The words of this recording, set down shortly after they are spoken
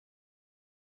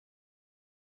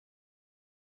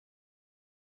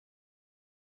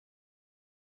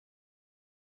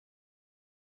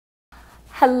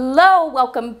Hello,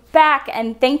 welcome back,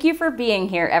 and thank you for being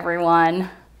here, everyone.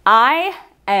 I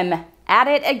am at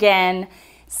it again.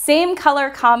 Same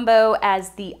color combo as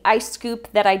the ice scoop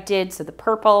that I did, so the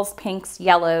purples, pinks,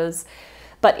 yellows.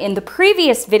 But in the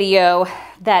previous video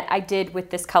that I did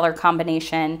with this color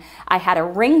combination, I had a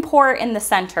ring pour in the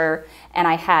center and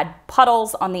I had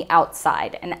puddles on the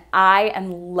outside, and I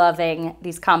am loving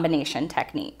these combination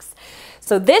techniques.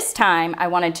 So this time I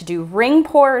wanted to do ring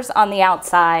pours on the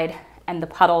outside and the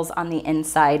puddles on the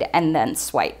inside and then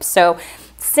swipe. So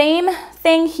same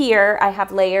thing here. I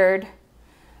have layered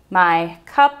my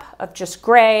cup of just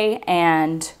gray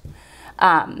and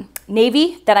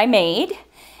navy that I made.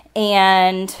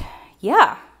 And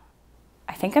yeah,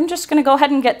 I think I'm just gonna go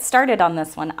ahead and get started on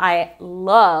this one. I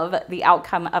love the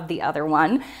outcome of the other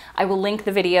one. I will link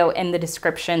the video in the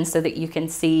description so that you can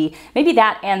see maybe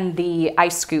that and the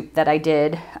ice scoop that I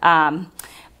did.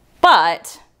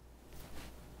 But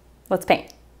let's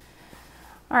paint.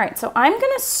 All right, so I'm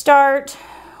gonna start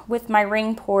with my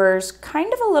ring pours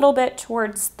kind of a little bit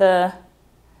towards the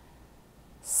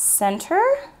center.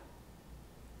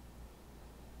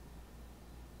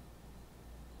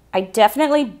 I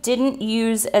definitely didn't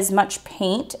use as much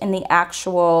paint in the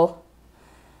actual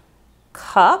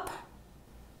cup.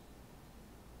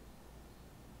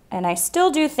 And I still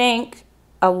do think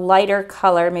a lighter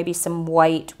color, maybe some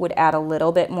white, would add a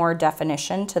little bit more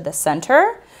definition to the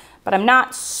center, but I'm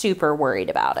not super worried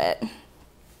about it.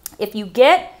 If you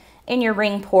get in your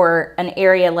ring pour an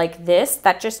area like this,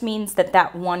 that just means that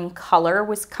that one color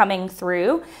was coming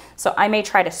through. So I may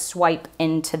try to swipe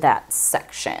into that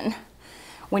section.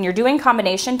 When you're doing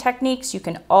combination techniques, you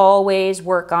can always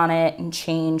work on it and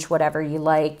change whatever you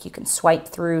like. You can swipe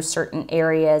through certain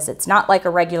areas. It's not like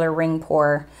a regular ring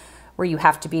pour where you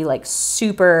have to be like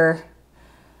super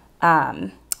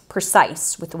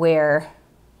precise with where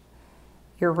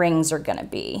your rings are gonna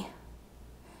be.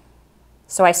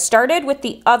 So I started with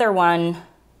the other one.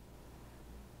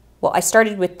 Well, I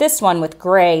started with this one with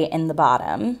gray in the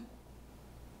bottom.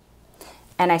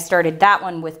 And I started that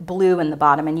one with blue in the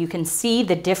bottom, and you can see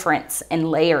the difference in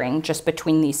layering just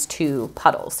between these two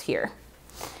puddles here.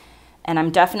 And I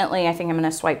think I'm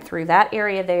gonna swipe through that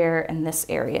area there and this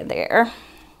area there.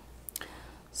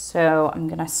 So I'm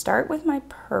gonna start with my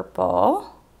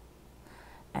purple,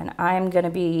 and I'm gonna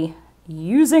be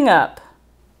using up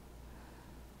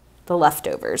the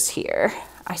leftovers here.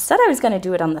 I said I was gonna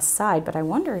do it on the side, but I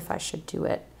wonder if I should do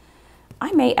it.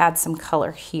 I may add some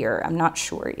color here, I'm not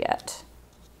sure yet.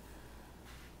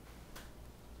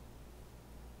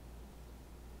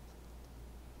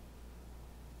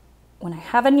 When I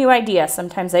have a new idea,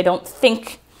 sometimes you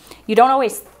don't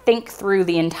always think through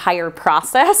the entire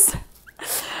process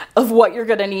of what you're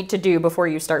gonna need to do before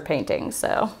you start painting.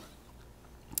 So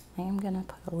I am gonna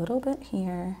put a little bit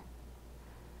here.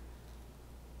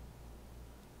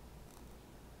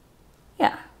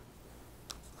 Yeah.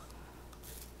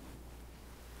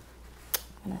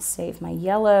 I'm gonna save my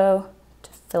yellow to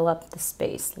fill up the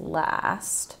space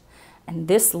last. And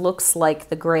this looks like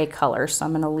the gray color, so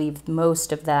I'm going to leave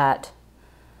most of that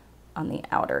on the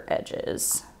outer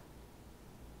edges.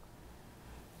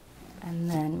 And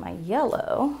then my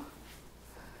yellow,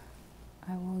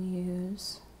 I will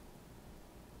use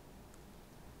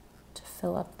to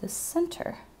fill up the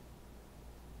center.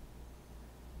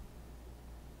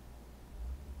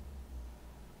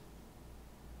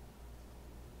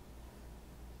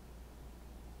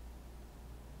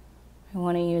 I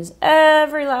want to use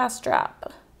every last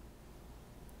drop.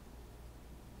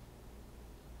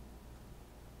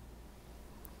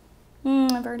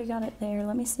 I've already got it there.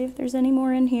 Let me see if there's any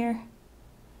more in here.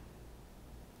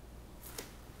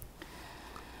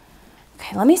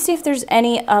 Okay, let me see if there's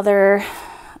any other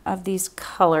of these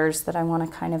colors that I want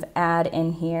to kind of add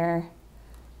in here.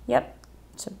 Yep,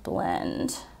 to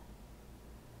blend.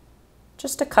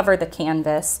 Just to cover the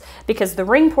canvas, because the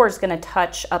ring pour is going to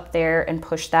touch up there and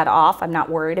push that off. I'm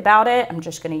not worried about it. I'm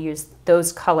just going to use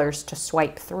those colors to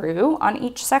swipe through on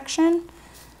each section.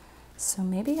 So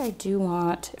maybe I do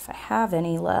want, if I have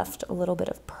any left, a little bit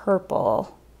of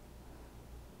purple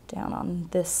down on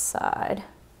this side.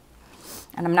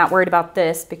 And I'm not worried about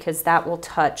this because that will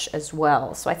touch as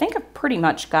well. So I think I've pretty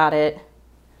much got it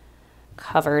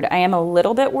covered. I am a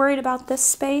little bit worried about this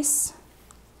space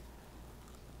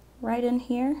right in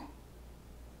here.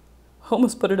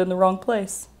 Almost put it in the wrong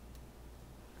place.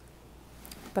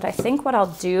 But I think what I'll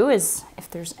do is, if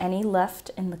there's any left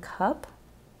in the cup,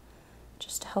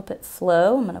 just to help it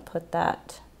flow, I'm gonna put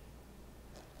that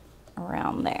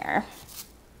around there.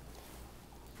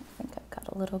 I think I've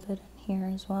got a little bit in here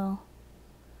as well.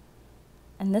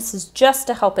 And this is just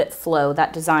to help it flow.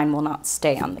 That design will not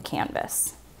stay on the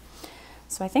canvas.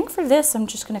 So I think for this, I'm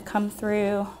just gonna come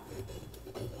through.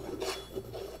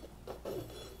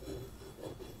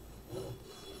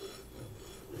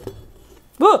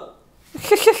 Whoa!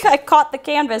 I caught the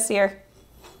canvas here.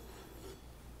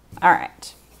 All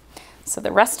right, so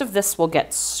the rest of this will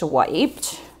get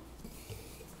swiped.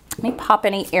 Let me pop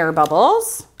any air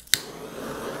bubbles.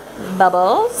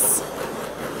 Bubbles.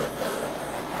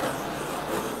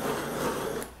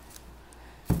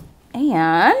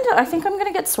 And I think I'm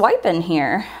gonna get swiping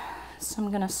here. So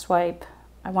I'm gonna swipe.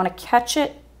 I wanna catch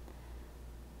it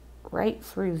right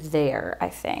through there, I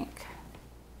think.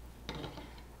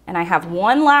 And I have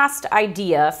one last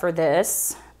idea for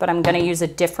this, but I'm gonna use a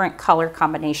different color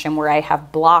combination where I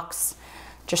have blocks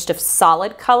just of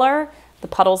solid color, the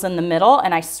puddles in the middle,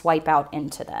 and I swipe out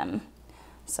into them.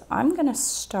 So I'm gonna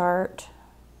start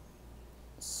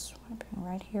swiping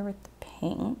right here with the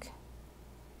pink.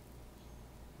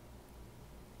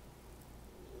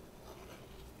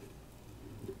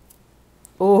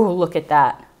 Oh, look at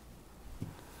that.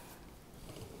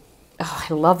 Oh,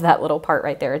 I love that little part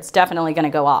right there. It's definitely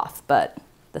gonna go off, but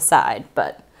the side,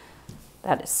 but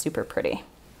that is super pretty.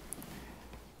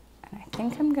 And I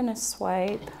think I'm gonna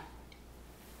swipe.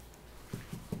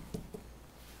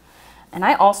 And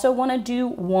I also wanna do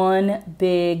one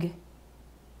big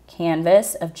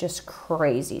canvas of just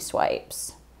crazy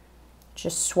swipes.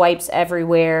 Just swipes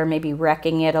everywhere, maybe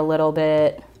wrecking it a little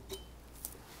bit.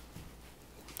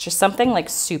 Just something like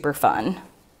super fun.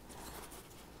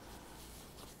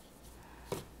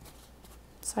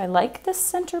 So I like this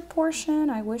center portion.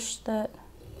 I wish that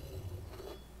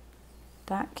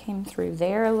that came through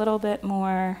there a little bit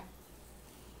more.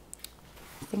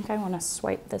 I think I want to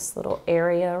swipe this little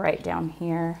area right down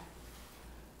here.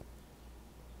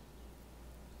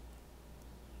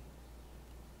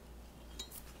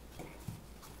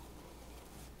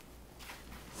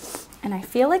 And I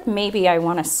feel like maybe I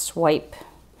want to swipe.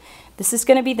 This is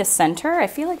going to be the center. I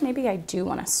feel like maybe I do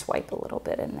want to swipe a little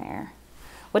bit in there.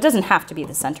 Well, it doesn't have to be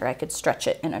the center. I could stretch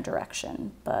it in a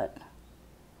direction, but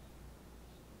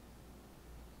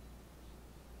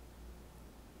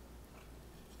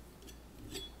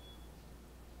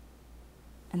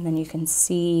and then you can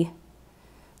see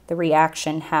the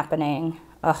reaction happening.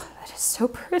 Oh, that is so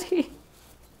pretty.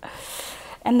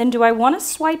 And then do I want to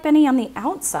swipe any on the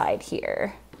outside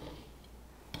here?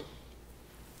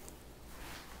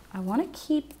 I want to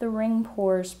keep the ring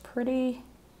pores pretty.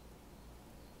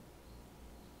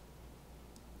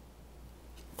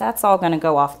 That's all going to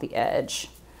go off the edge,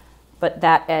 but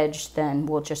that edge then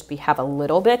will just have a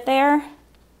little bit there.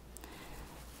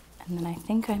 And then I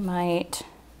think I might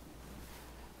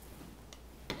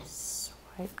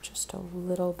swipe just a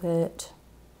little bit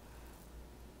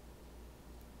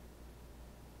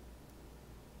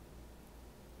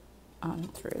on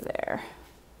through there.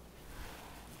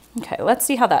 Okay, let's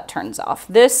see how that turns off.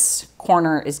 This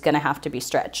corner is going to have to be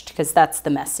stretched because that's the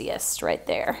messiest right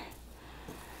there.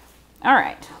 All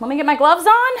right, let me get my gloves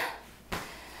on.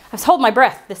 I was holding my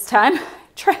breath this time.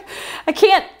 I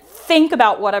can't think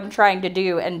about what I'm trying to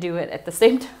do and do it at the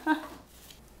same time.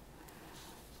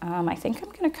 I think I'm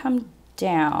going to come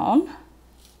down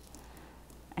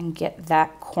and get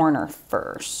that corner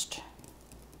first.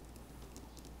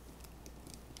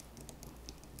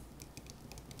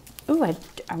 Ooh,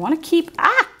 I want to keep,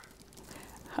 I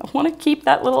want to keep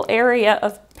that little area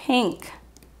of pink.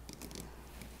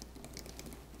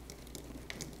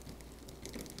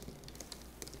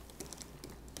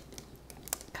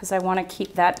 Because I want to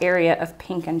keep that area of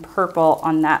pink and purple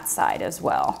on that side as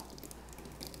well.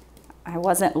 I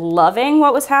wasn't loving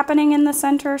what was happening in the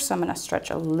center, so I'm going to stretch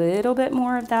a little bit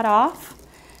more of that off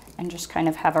and just kind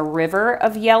of have a river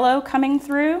of yellow coming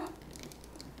through.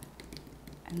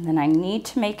 And then I need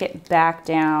to make it back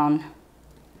down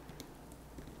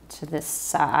to this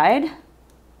side.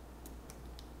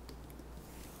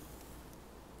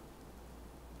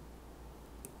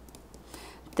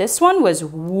 This one was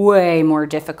way more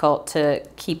difficult to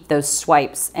keep those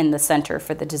swipes in the center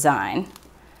for the design.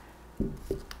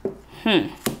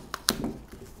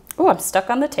 Oh, I'm stuck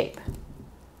on the tape.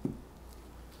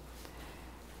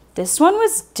 This one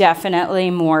was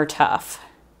definitely more tough.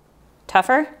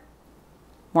 Tougher?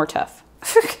 More tough.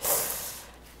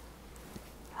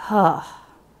 Oh,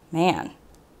 man.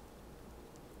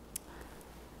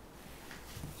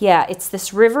 Yeah, it's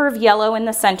this river of yellow in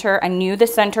the center. I knew the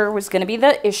center was going to be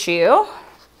the issue.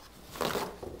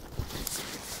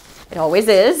 It always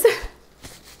is.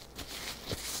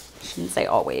 I shouldn't say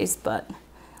always, but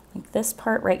like this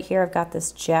part right here, I've got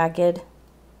this jagged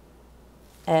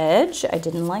edge. I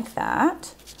didn't like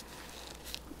that.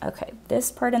 Okay,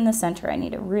 this part in the center, I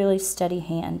need a really steady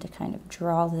hand to kind of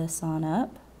draw this on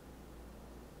up.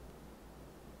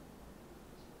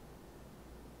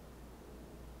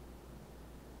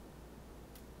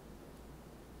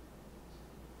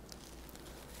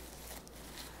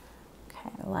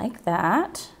 Okay, like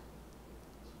that.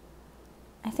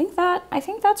 I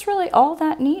think that's really all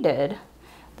that needed.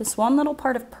 This one little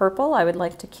part of purple, I would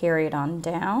like to carry it on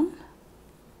down.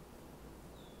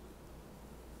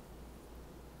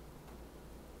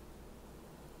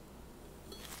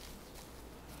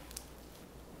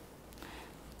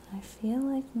 I feel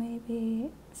like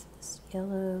maybe if this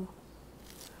yellow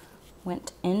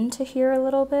went into here a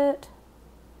little bit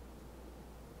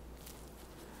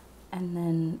and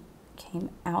then came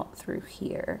out through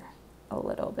here a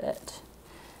little bit.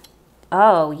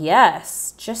 Oh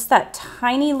yes, just that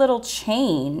tiny little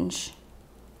change.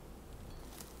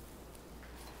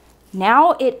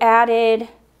 Now it added,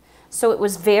 so it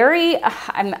was very,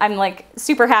 I'm like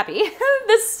super happy.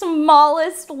 The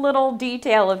smallest little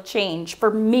detail of change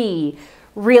for me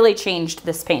really changed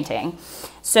this painting.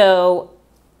 So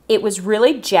it was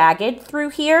really jagged through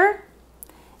here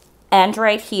and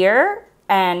right here,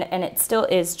 and it still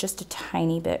is just a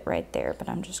tiny bit right there, but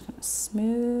I'm just gonna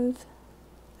smooth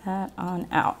that on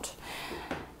out.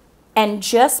 And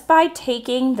just by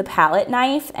taking the palette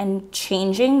knife and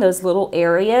changing those little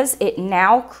areas, it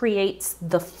now creates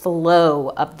the flow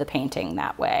of the painting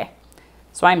that way.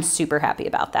 So I'm super happy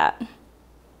about that.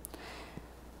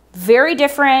 Very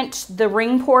different. The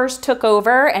ring pores took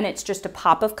over and it's just a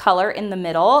pop of color in the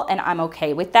middle, and I'm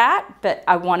okay with that, but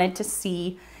I wanted to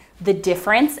see the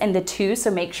difference in the two,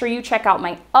 so make sure you check out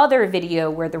my other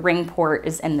video where the ring pour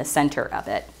is in the center of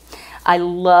it. I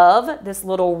love this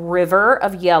little river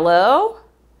of yellow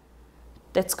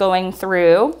that's going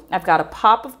through. I've got a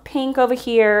pop of pink over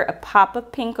here, a pop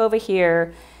of pink over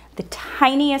here, the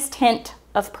tiniest hint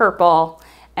of purple,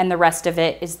 and the rest of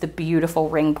it is the beautiful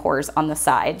ring pours on the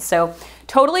side. So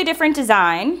totally different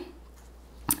design.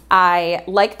 I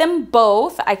like them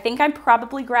both. I think I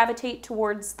probably gravitate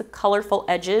towards the colorful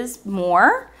edges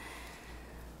more,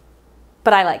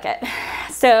 but I like it.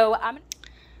 So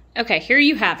okay, here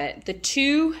you have it. The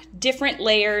two different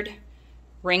layered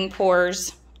ring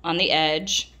pours on the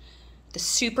edge, the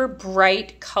super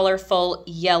bright, colorful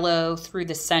yellow through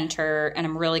the center, and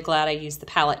I'm really glad I used the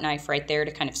palette knife right there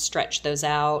to kind of stretch those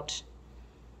out.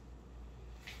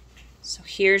 So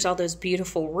here's all those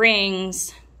beautiful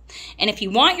rings. And if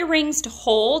you want your rings to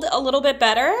hold a little bit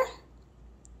better,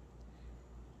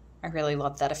 I really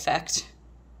love that effect.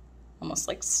 Almost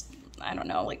like, I don't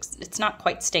know, like it's not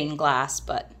quite stained glass,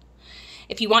 but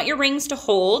if you want your rings to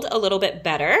hold a little bit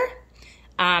better,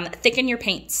 thicken your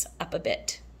paints up a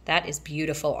bit. That is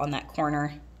beautiful on that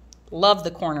corner. Love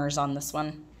the corners on this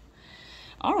one.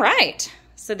 All right,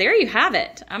 so there you have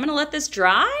it. I'm gonna let this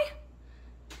dry.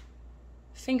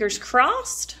 Fingers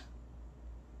crossed.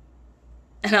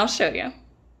 And I'll show you.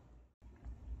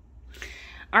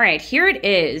 All right, here it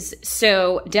is.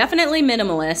 So definitely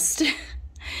minimalist.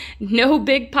 No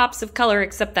big pops of color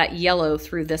except that yellow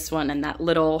through this one and that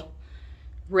little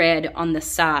red on the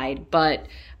side, but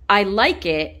I like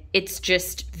it. It's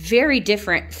just very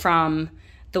different from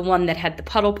the one that had the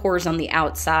puddle pours on the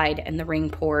outside and the ring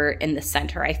pour in the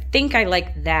center. I think I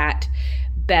like that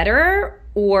better,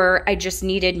 or I just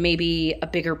needed maybe a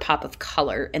bigger pop of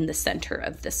color in the center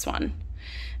of this one.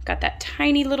 Got that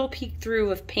tiny little peek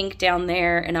through of pink down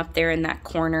there and up there in that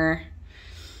corner.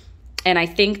 And I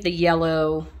think the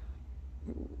yellow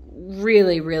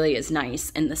really, really is nice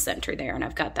in the center there. And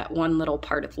I've got that one little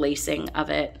part of lacing of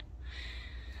it.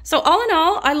 So all in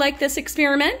all, I like this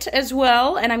experiment as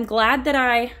well. And I'm glad that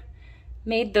I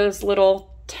made those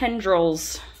little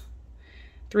tendrils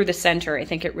through the center. I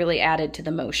think it really added to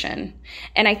the motion.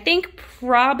 And I think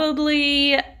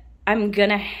probably I'm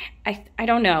gonna, I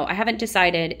don't know. I haven't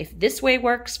decided if this way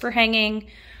works for hanging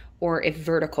or if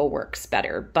vertical works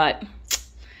better, but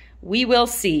we will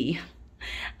see.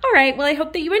 All right, well, I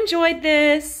hope that you enjoyed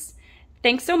this.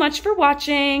 Thanks so much for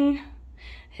watching.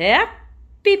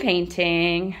 Happy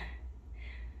painting.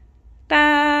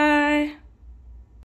 Bye.